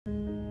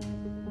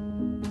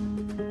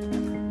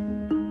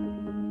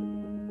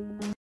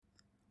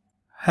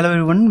Hello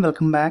everyone,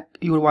 welcome back.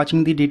 You are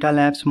watching the Data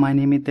Labs. My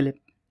name is Dilip.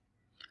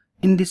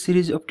 In this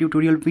series of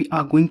tutorial, we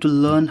are going to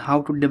learn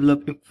how to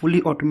develop a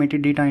fully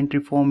automated data entry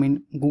form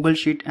in Google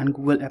Sheet and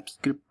Google Apps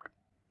Script.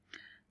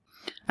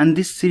 And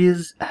this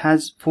series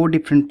has 4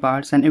 different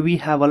parts, and we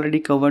have already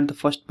covered the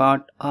first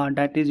part,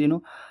 that is,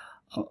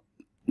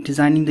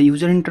 designing the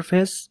user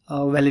interface,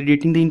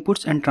 validating the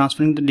inputs, and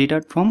transferring the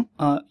data from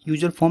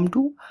user form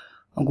to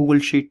Google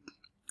Sheet.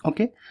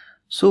 Okay.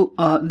 So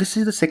this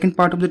is the second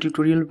part of the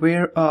tutorial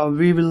where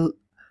we will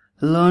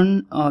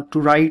learn to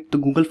write the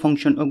Google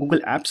function or Google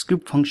Apps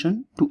Script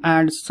function to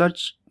add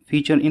search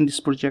feature in this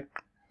project.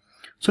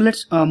 So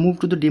let's move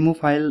to the demo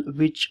file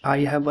which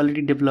I have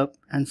already developed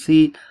and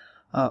see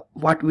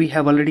what we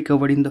have already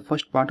covered in the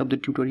first part of the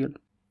tutorial.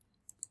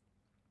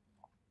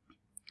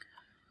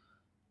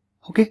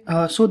 Okay,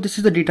 so this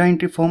is the data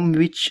entry form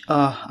which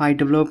I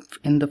developed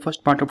in the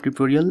first part of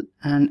tutorial,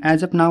 and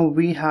as of now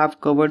we have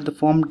covered the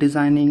form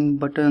designing,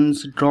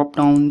 buttons, drop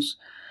downs,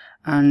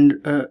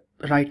 and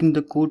writing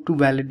the code to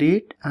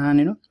validate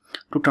and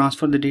to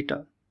transfer the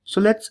data. So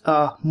let's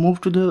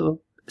move to the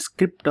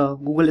script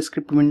Google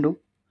script window.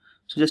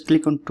 So just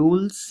click on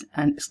tools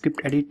and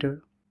script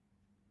editor.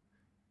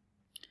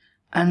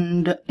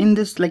 And in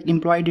this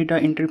employee data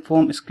entry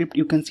form script,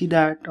 you can see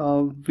that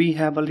we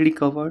have already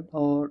covered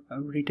or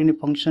written a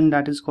function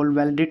that is called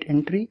validate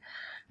entry,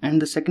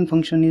 and the second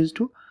function is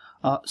to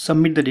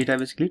submit the data,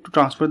 basically to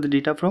transfer the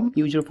data from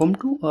user form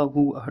to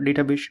Google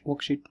database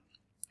worksheet.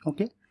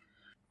 Okay,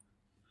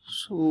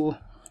 so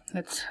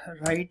let's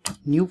write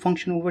new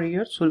function over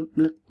here. So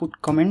let's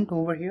put comment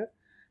over here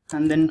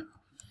and then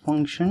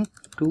function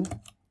to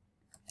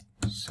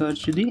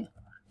search the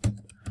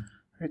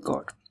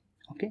record.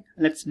 Okay,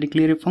 let's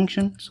declare a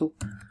function. So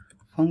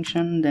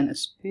function, then a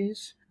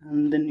space,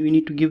 and then we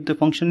need to give the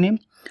function name.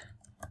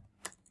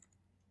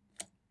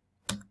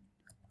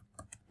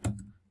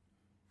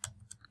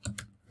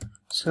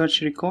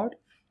 Search record,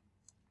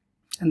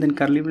 and then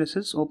curly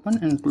braces open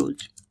and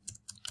close.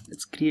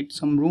 Let's create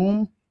some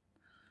room.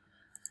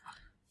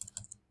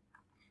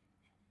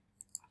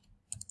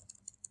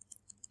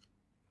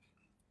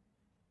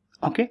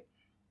 Okay,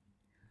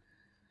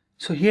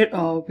 so here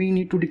we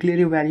need to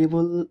declare a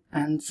variable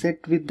and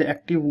set with the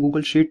active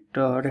Google Sheet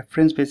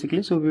reference,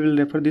 basically. So we will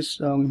refer this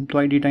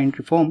employee data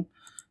entry form.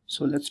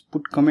 So let's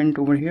put comment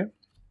over here.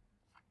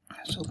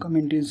 So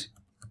comment is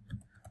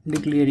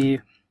declare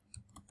a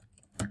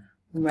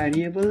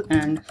variable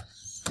and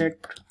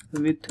set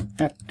with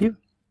active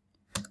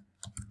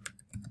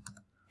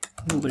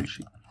Google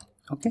Sheet.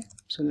 Okay,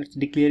 so let's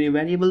declare a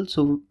variable.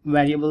 So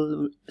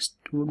variable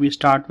would be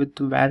start with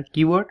var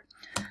keyword,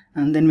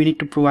 and then we need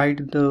to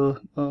provide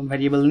the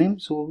variable name.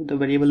 So the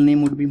variable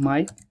name would be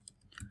my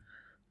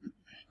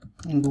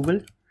in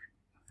Google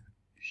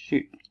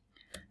Sheet,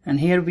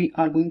 and here we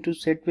are going to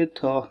set with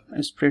a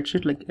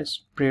spreadsheet, like a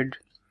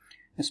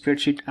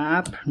spreadsheet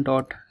app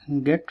dot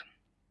get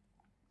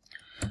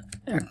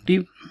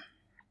active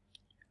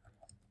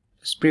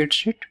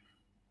spreadsheet.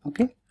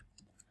 Okay,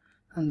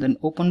 and then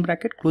open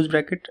bracket, close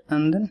bracket,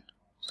 and then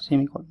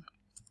semicolon.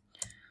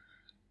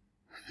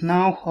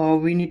 Now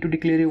we need to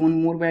declare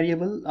one more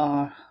variable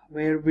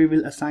where we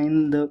will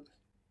assign the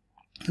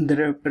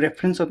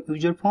reference of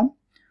user form.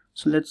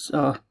 So let's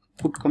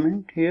put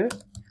comment here,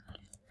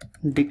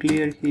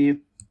 declare a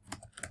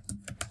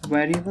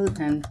variable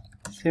and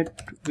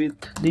set with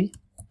the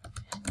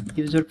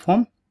user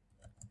form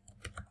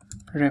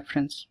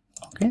reference.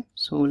 Okay,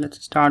 so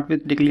let's start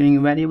with declaring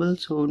a variable.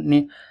 So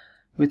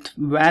with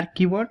var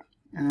keyword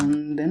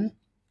and then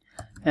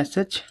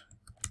sh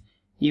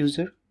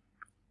user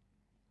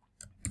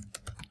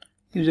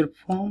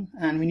form,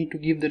 and we need to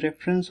give the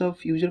reference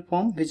of user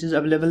form which is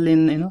available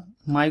in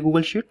my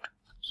Google Sheet.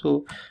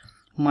 So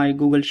my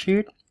Google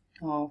Sheet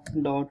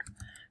dot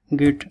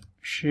get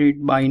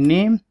sheet by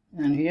name,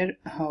 and here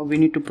we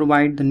need to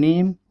provide the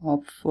name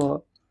of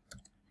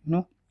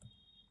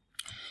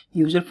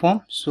user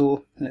form.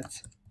 So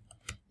let's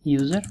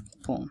user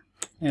form,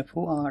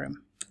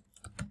 form.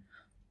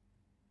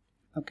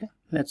 Okay,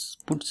 let's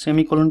put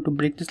semicolon to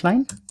break this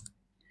line,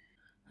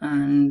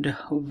 and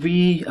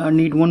we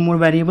need one more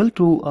variable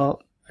to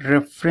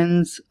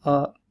reference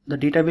the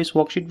database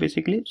worksheet,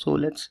 basically. So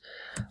let's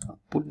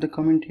put the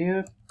comment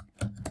here,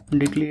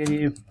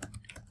 declare a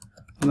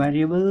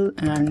variable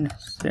and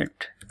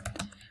set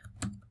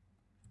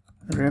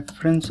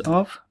reference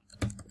of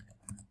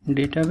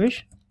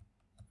database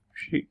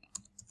sheet.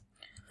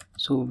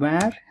 So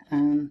var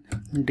and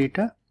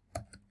data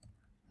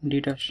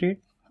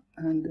sheet,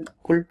 and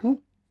equal to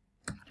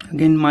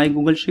again my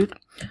Google Sheet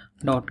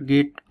dot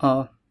get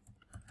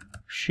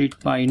sheet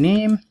by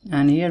name,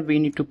 and here we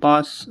need to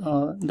pass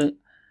the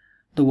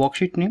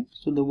worksheet name.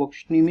 So the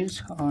worksheet name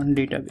is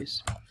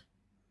database.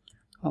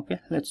 Okay,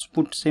 let's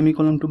put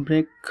semicolon to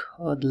break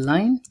the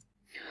line.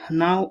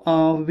 Now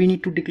we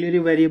need to declare a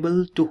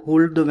variable to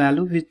hold the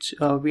value which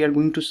we are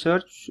going to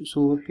search.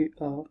 So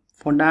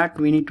for that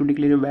we need to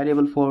declare a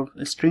variable for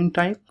a string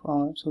type.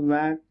 So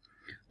var,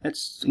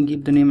 let's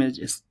give the name as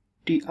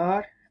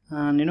str,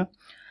 and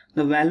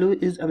the value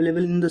is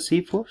available in the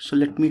C4. So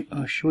let me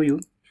show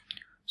you.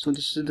 So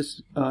this is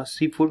this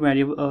C4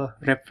 variable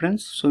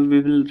reference. So we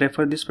will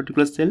refer this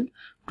particular cell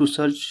to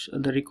search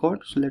the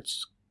record. So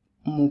let's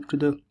move to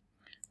the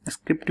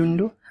script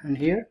window, and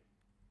here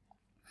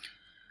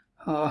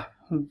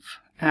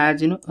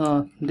as you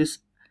know, this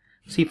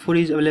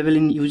C4 is available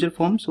in user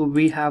form. So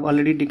we have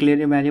already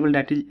declared a variable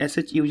that is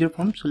sh user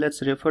form. So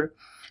let's refer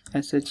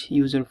sh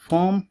user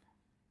form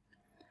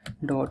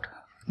dot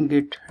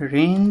get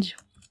range,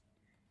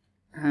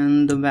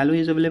 and the value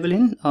is available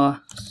in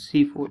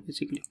C4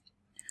 basically.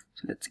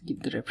 So let's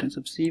give the reference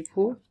of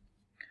C4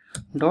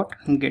 dot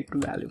get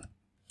value.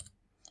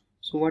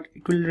 So what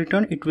it will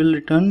return? It will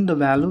return the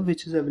value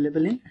which is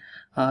available in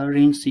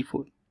range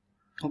C4.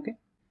 Okay.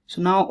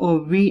 So now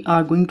we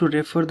are going to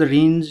refer the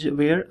range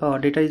where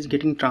data is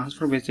getting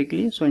transferred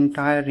basically. So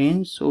entire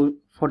range. So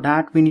for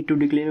that we need to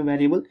declare a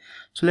variable.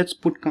 So let's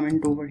put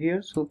comment over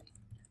here. So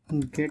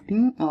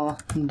getting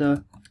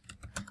the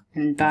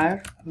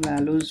entire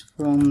values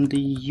from the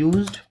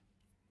used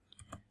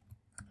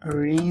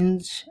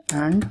range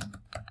and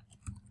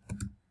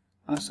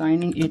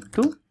assigning it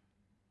to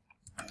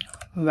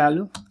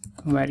value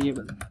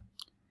variable,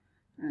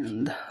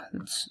 and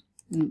it's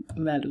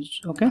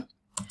values. Okay,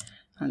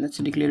 and let's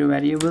declare a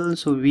variable.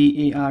 So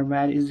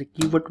var is the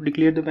keyword to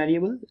declare the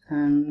variable,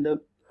 and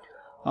the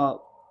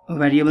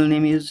variable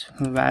name is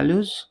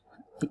values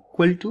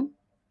equal to,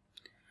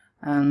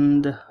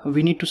 and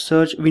we need to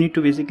search, we need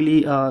to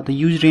basically the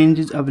use range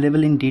is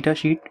available in data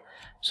sheet.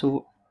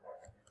 So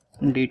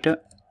data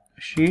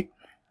sheet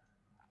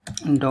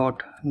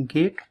dot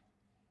get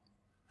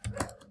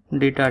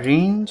data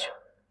range,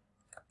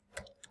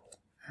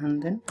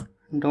 and then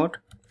dot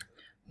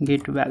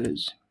get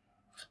values.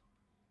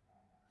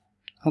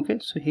 Okay,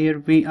 so here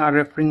we are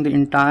referring the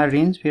entire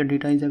range where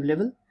data is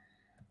available.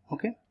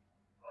 Okay,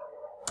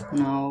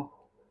 now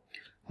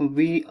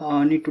we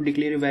need to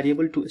declare a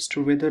variable to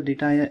store whether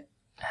data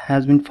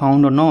has been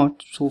found or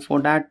not. So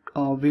for that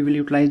we will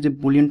utilize the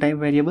boolean type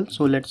variable.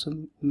 So let's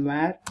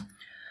var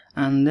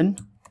and then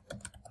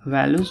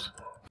values.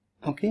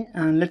 Okay,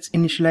 and let's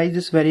initialize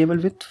this variable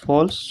with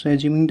false, so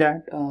assuming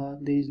that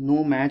there is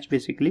no match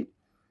basically.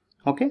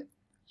 Okay,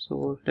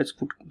 so let's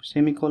put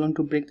semicolon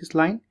to break this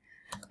line,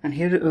 and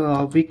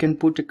here we can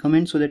put a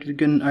comment so that we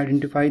can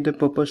identify the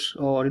purpose,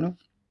 or you know,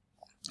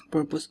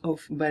 purpose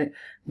of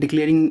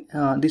declaring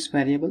this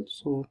variable.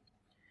 So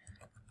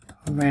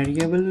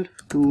variable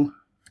to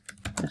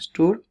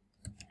store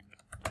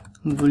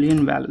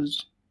boolean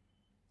values.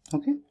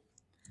 Okay,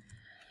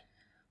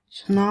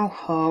 so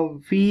now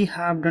we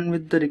have done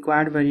with the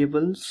required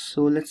variables.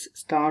 So let's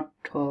start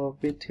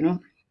with, you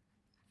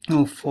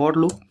know, for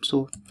loop.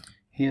 So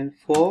here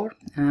for,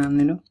 and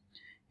you know,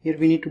 here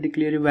we need to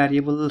declare a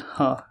variable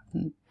to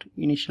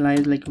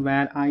initialize, like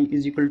var I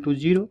is equal to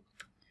 0,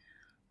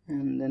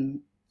 and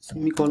then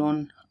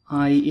semicolon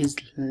I is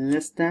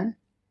less than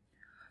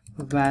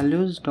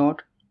values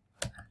dot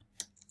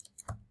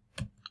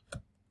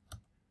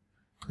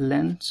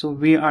length. So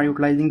we are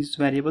utilizing this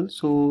variable,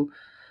 so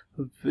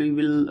we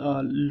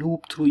will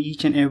loop through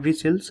each and every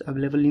cells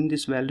available in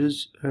this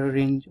values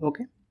range.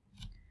 Okay,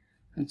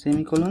 and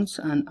semicolons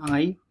and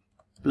I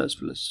plus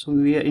plus, so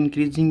we are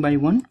increasing by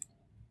 1.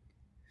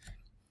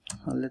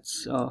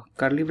 Let's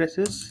curly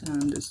braces,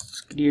 and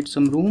let's create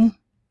some room.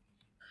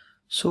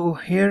 So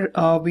here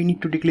we need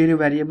to declare a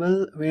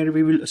variable where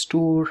we will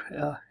store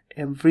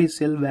every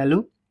cell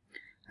value,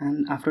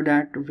 and after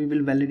that we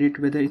will validate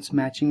whether it's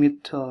matching with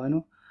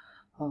you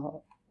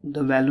know,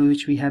 the value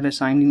which we have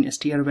assigned in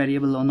str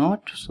variable or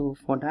not. So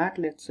for that,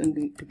 let's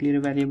declare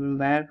a variable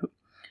var,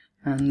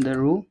 and the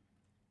row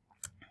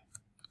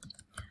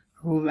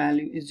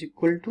value is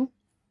equal to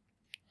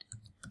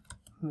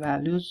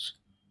values,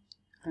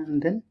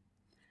 and then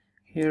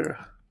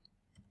here,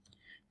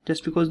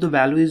 just because the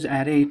value is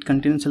array, it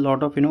contains a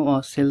lot of, you know,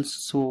 cells,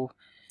 so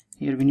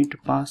here we need to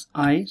pass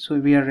I. So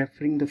we are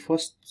referring the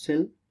first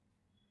cell.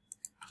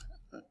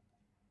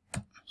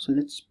 So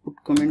let's put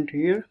comment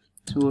here.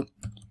 So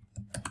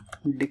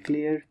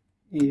declare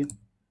a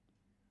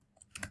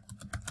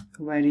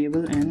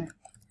variable and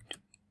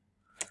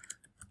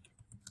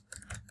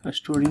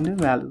storing the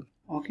value.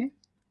 Okay,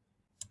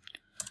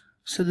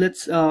 so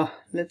let's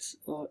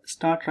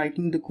start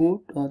writing the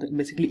code,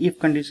 basically if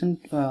condition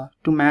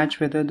to match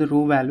whether the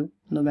row value,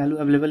 the value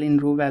available in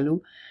row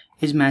value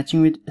is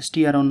matching with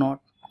str or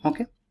not.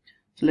 Okay,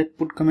 so let's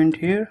put comment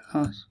here,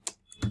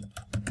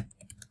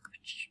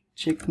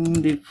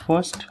 checking the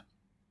first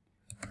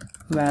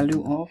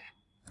value of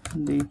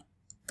the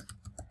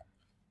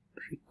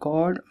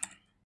record.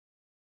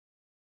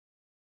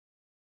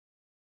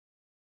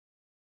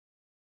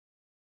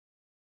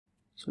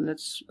 So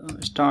let's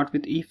start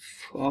with if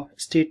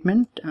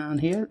statement, and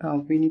here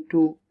we need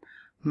to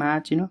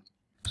match, you know,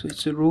 so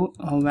it's a row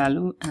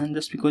value, and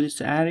just because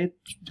it's array,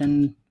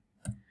 then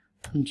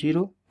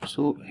 0.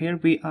 So here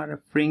we are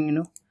referring, you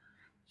know,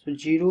 so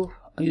 0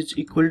 is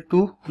equal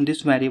to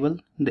this variable,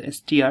 the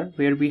str,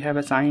 where we have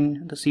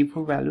assigned the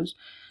C4 values.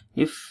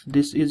 If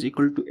this is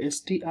equal to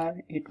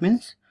str, it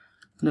means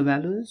the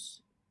value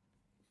is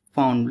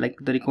found, like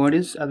the record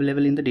is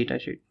available in the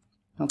datasheet.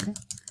 Okay,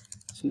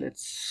 so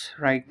let's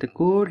write the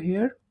code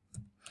here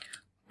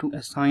to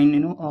assign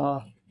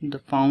the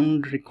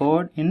found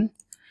record in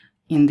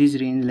this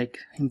range, like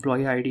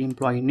employee ID,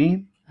 employee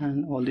name,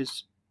 and all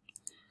this.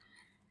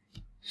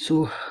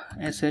 So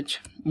sh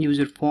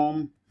user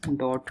form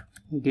dot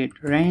get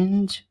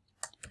range,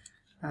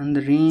 and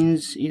the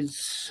range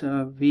is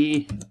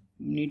we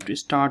need to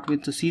start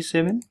with the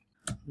C7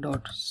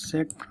 dot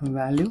set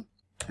value,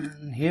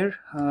 and here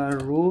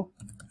row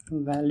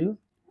value,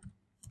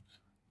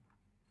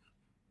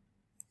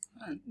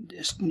 and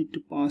just need to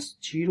pass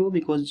 0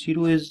 because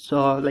 0 is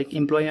like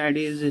employee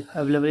ID is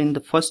available in the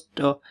first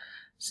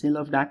cell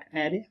of that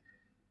array.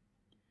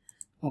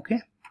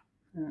 Okay,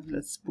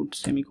 let's put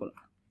semicolon.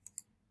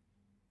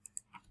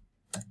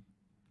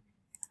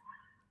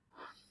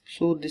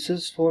 So this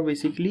is for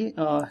basically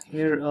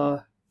here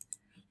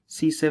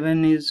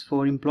C7 is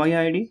for employee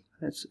ID,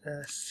 that's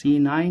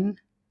C9,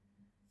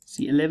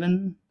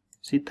 C11,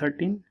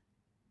 C13,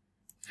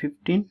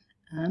 15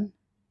 and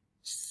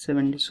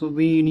 70. So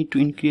we need to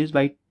increase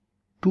by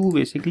 2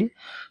 basically.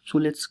 So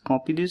let's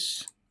copy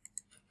this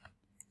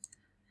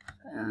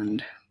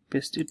and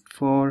paste it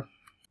for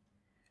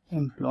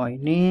employee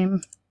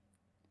name,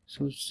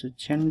 so it's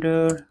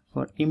gender,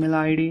 for email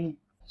ID,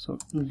 so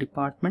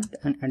department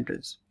and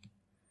address.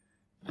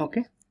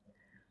 Okay,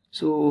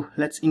 so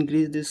let's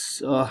increase this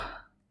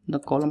the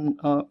column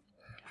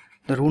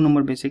the row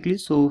number basically.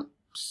 So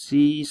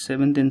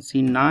C7 then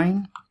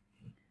C9,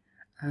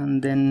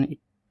 and then it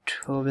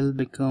will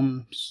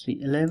become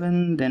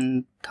C11,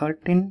 then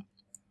 13,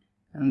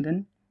 and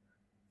then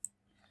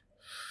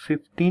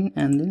 15,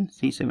 and then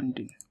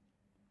C17.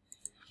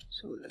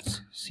 So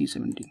let's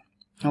C17.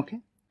 Okay,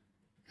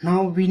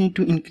 now we need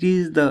to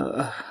increase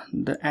the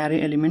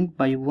array element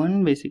by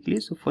 1 basically.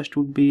 So first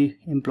would be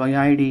employee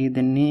ID,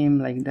 then name,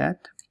 like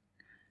that.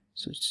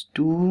 So it's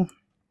 2,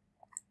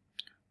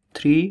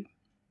 3,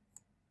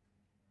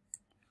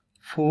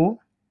 4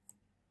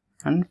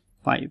 and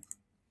 5.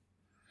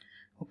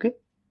 Okay,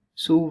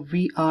 so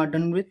we are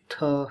done with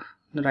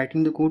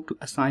writing the code to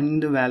assigning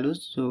the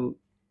values. So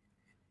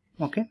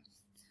okay,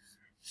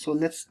 so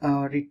let's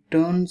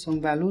return some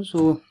values.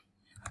 So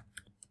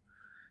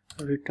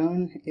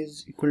return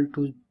is equal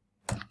to,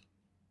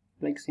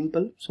 like,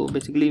 simple. So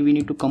basically we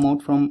need to come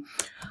out from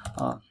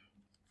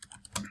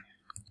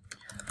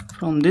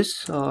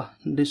this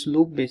this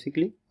loop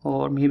basically,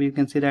 or maybe you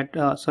can say that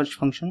search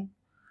function.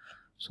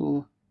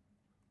 So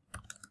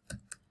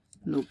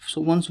loop.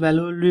 So once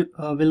value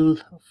will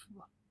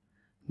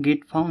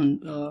get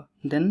found,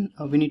 then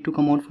we need to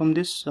come out from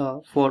this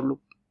for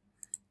loop.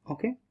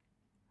 Okay,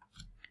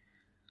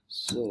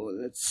 so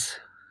let's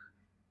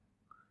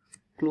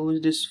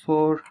close this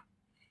for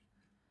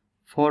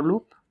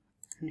loop.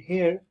 And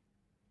here,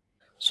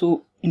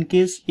 so in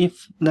case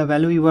if the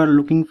value you are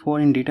looking for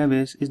in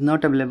database is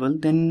not available,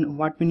 then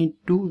what we need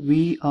to,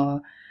 we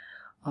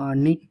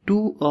need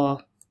to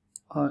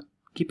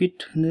keep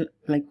it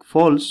like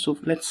false. So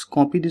let's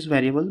copy this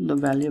variable, the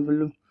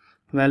variable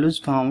values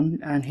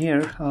found, and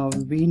here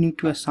we need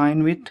to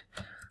assign with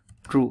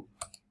true.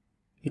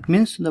 It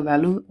means the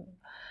value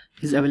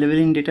is available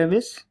in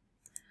database,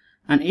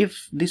 and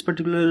if this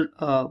particular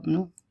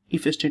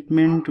if a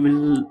statement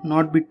will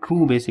not be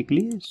true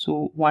basically,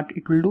 so what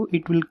it will do,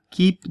 it will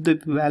keep the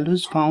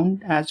values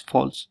found as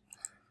false.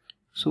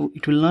 So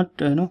it will not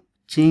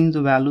change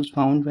the values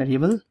found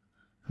variable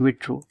with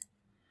true.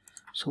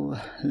 So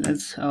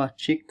let's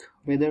check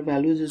whether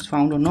values is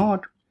found or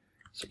not.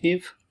 So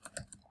if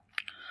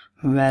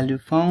value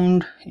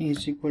found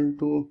is equal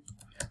to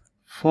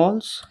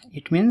false,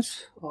 it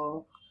means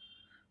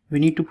we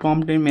need to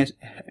prompt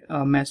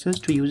a message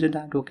to user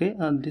that okay,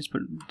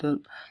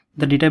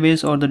 the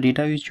database or the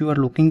data which you are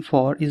looking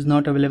for is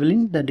not available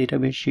in the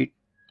database sheet.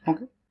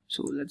 Okay,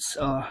 so let's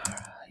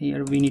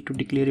here we need to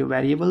declare a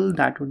variable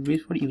that would be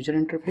for user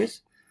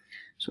interface.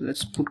 So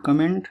let's put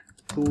comment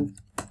to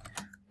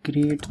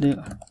create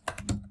the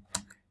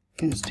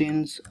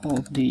instance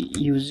of the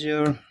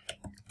user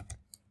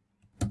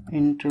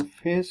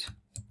interface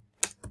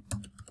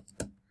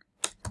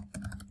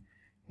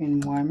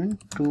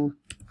environment to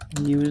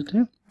use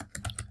the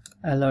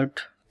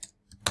alert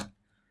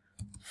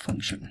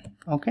function.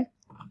 Okay,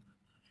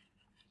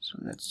 so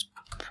let's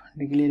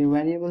declare a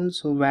variable.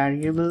 So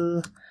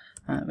variable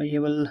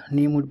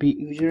name would be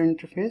user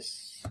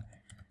interface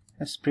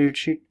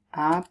spreadsheet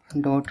app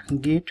dot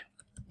get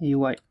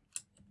UI.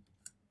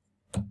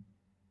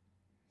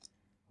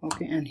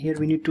 Okay, and here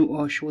we need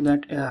to show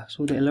that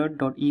so the alert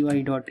dot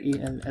UI dot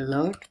al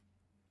alert,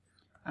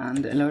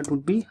 and the alert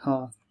would be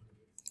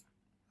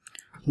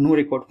no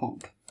record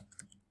found.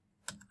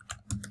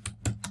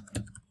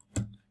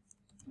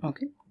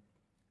 Okay,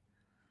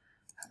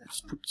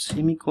 let's put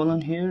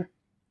semicolon here.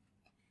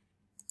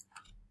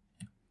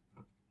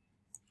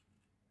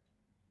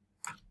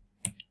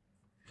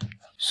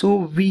 So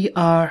we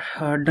are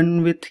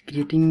done with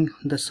creating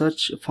the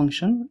search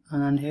function,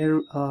 and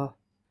here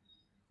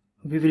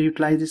we will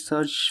utilize the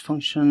search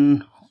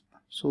function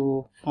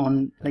so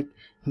on like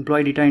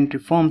employee data entry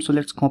form. So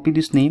let's copy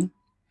this name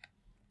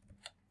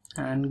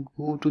and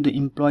go to the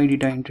employee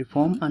data entry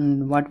form,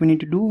 and what we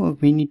need to do,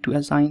 we need to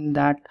assign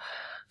that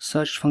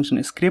search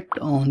function script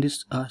on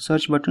this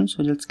search button.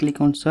 So let's click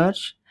on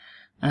search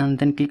and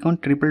then click on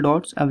triple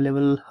dots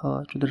available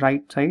to the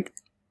right side,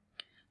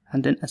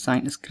 and then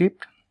assign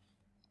script,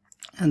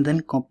 and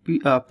then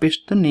copy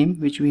paste the name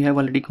which we have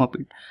already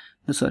copied,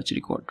 the search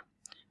record,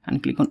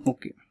 and click on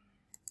OK.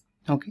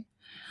 Okay,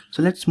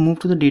 so let's move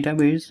to the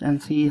database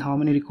and see how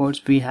many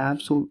records we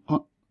have. So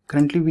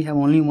currently we have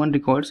only one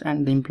records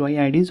and the employee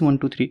ID is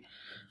 123.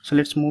 So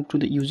let's move to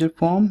the user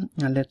form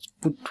and let's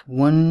put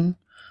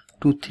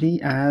 123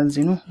 as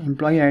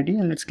employee ID,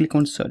 and let's click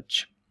on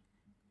search.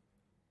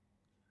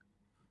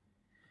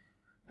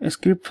 A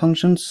script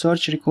function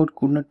search record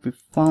could not be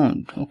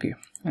found. Okay,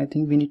 I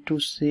think we need to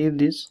save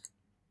this.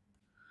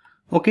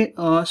 Okay,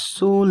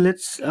 so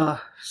let's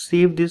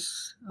save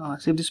this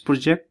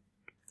project,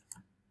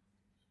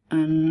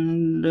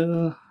 and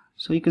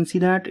so you can see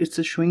that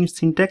it's showing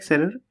syntax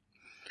error,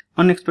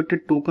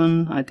 unexpected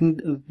token. I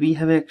think we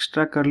have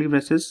extra curly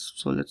braces,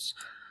 so let's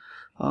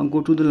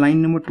go to the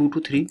line number 2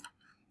 to 3.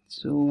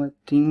 So I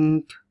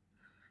think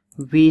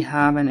we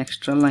have an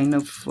extra line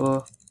of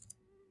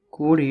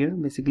code here,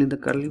 basically the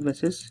curly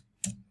braces.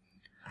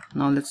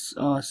 Now let's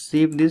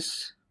save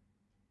this.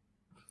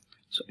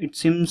 So it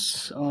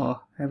seems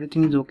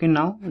everything is okay.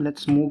 Now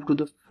let's move to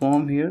the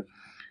form here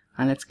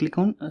and let's click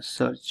on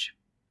search.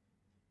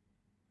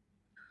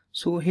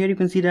 So here you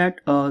can see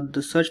that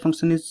the search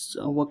function is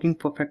working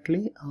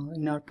perfectly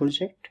in our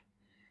project.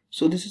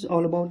 So this is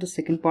all about the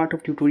second part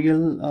of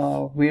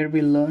tutorial where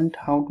we learned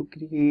how to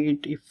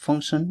create a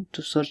function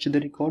to search the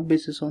record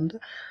basis on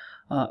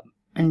the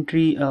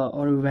entry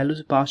or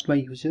values passed by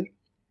user.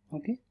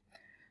 Okay,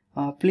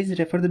 please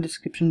refer the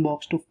description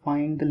box to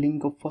find the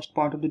link of first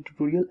part of the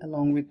tutorial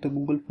along with the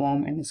Google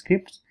form and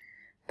scripts.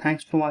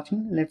 Thanks for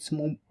watching. Let's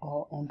move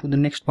on to the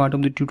next part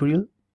of the tutorial.